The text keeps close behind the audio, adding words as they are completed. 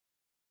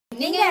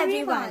evening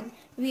everyone.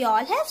 We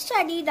all have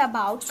studied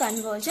about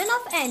conversion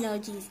of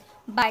energies,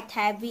 but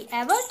have we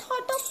ever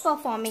thought of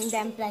performing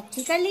them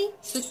practically?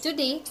 So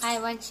today I,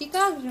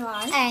 Vanshika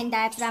Agarwal, And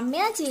I,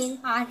 Pramya Jain,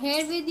 are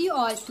here with you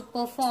all to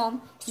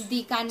perform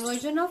the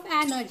conversion of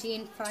energy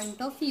in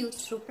front of you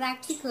through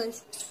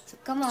practicals. So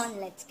come on,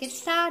 let's get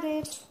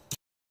started.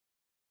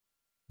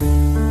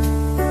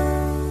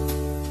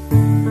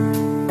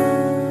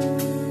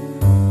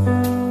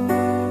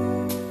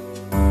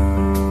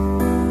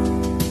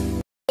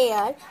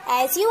 Here,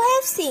 as you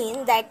have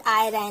seen that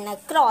I ran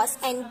across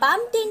and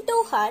bumped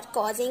into her,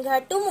 causing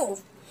her to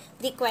move.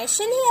 The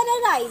question here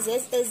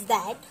arises is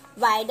that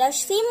why does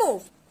she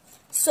move?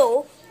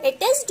 So,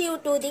 it is due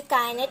to the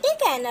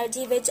kinetic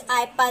energy which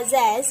I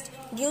possessed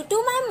due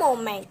to my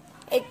movement.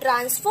 It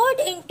transferred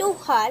into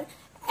her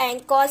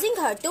and causing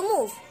her to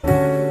move.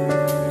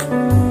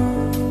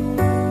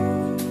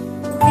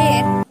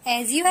 Here,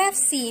 as you have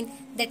seen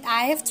that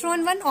I have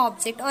thrown one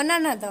object on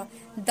another.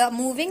 The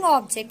moving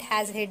object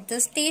has hit the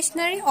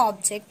stationary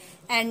object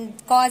and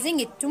causing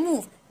it to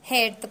move.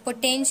 Here, the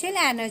potential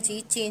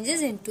energy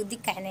changes into the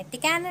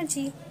kinetic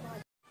energy.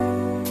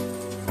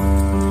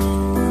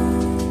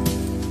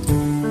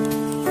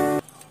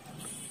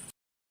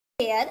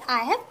 Here,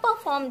 I have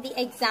performed the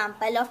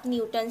example of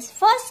Newton's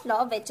first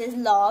law, which is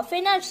law of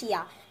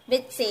inertia,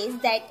 which says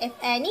that if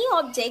any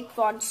object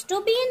wants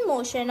to be in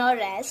motion or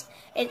rest,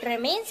 it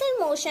remains in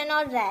motion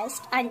or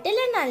rest until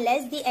and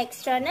unless the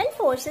external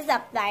force is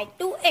applied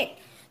to it.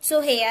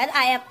 So here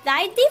I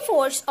applied the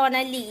force on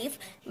a leaf,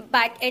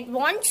 but it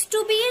wants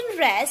to be in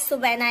rest. So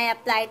when I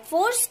applied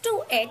force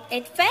to it,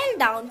 it fell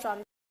down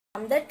from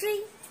the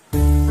tree.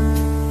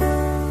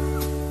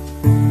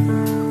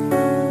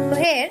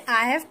 Here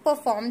I have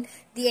performed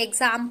the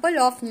example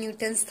of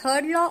Newton's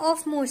third law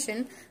of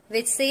motion,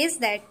 which says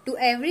that to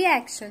every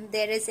action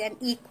there is an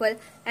equal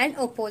and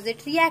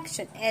opposite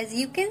reaction. As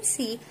you can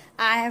see,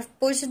 I have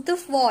pushed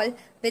the wall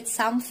with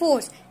some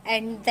force,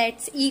 and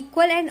that's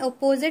equal and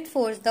opposite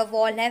force the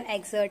wall have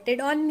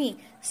exerted on me.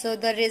 So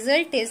the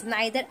result is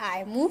neither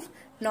I move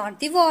nor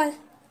the wall.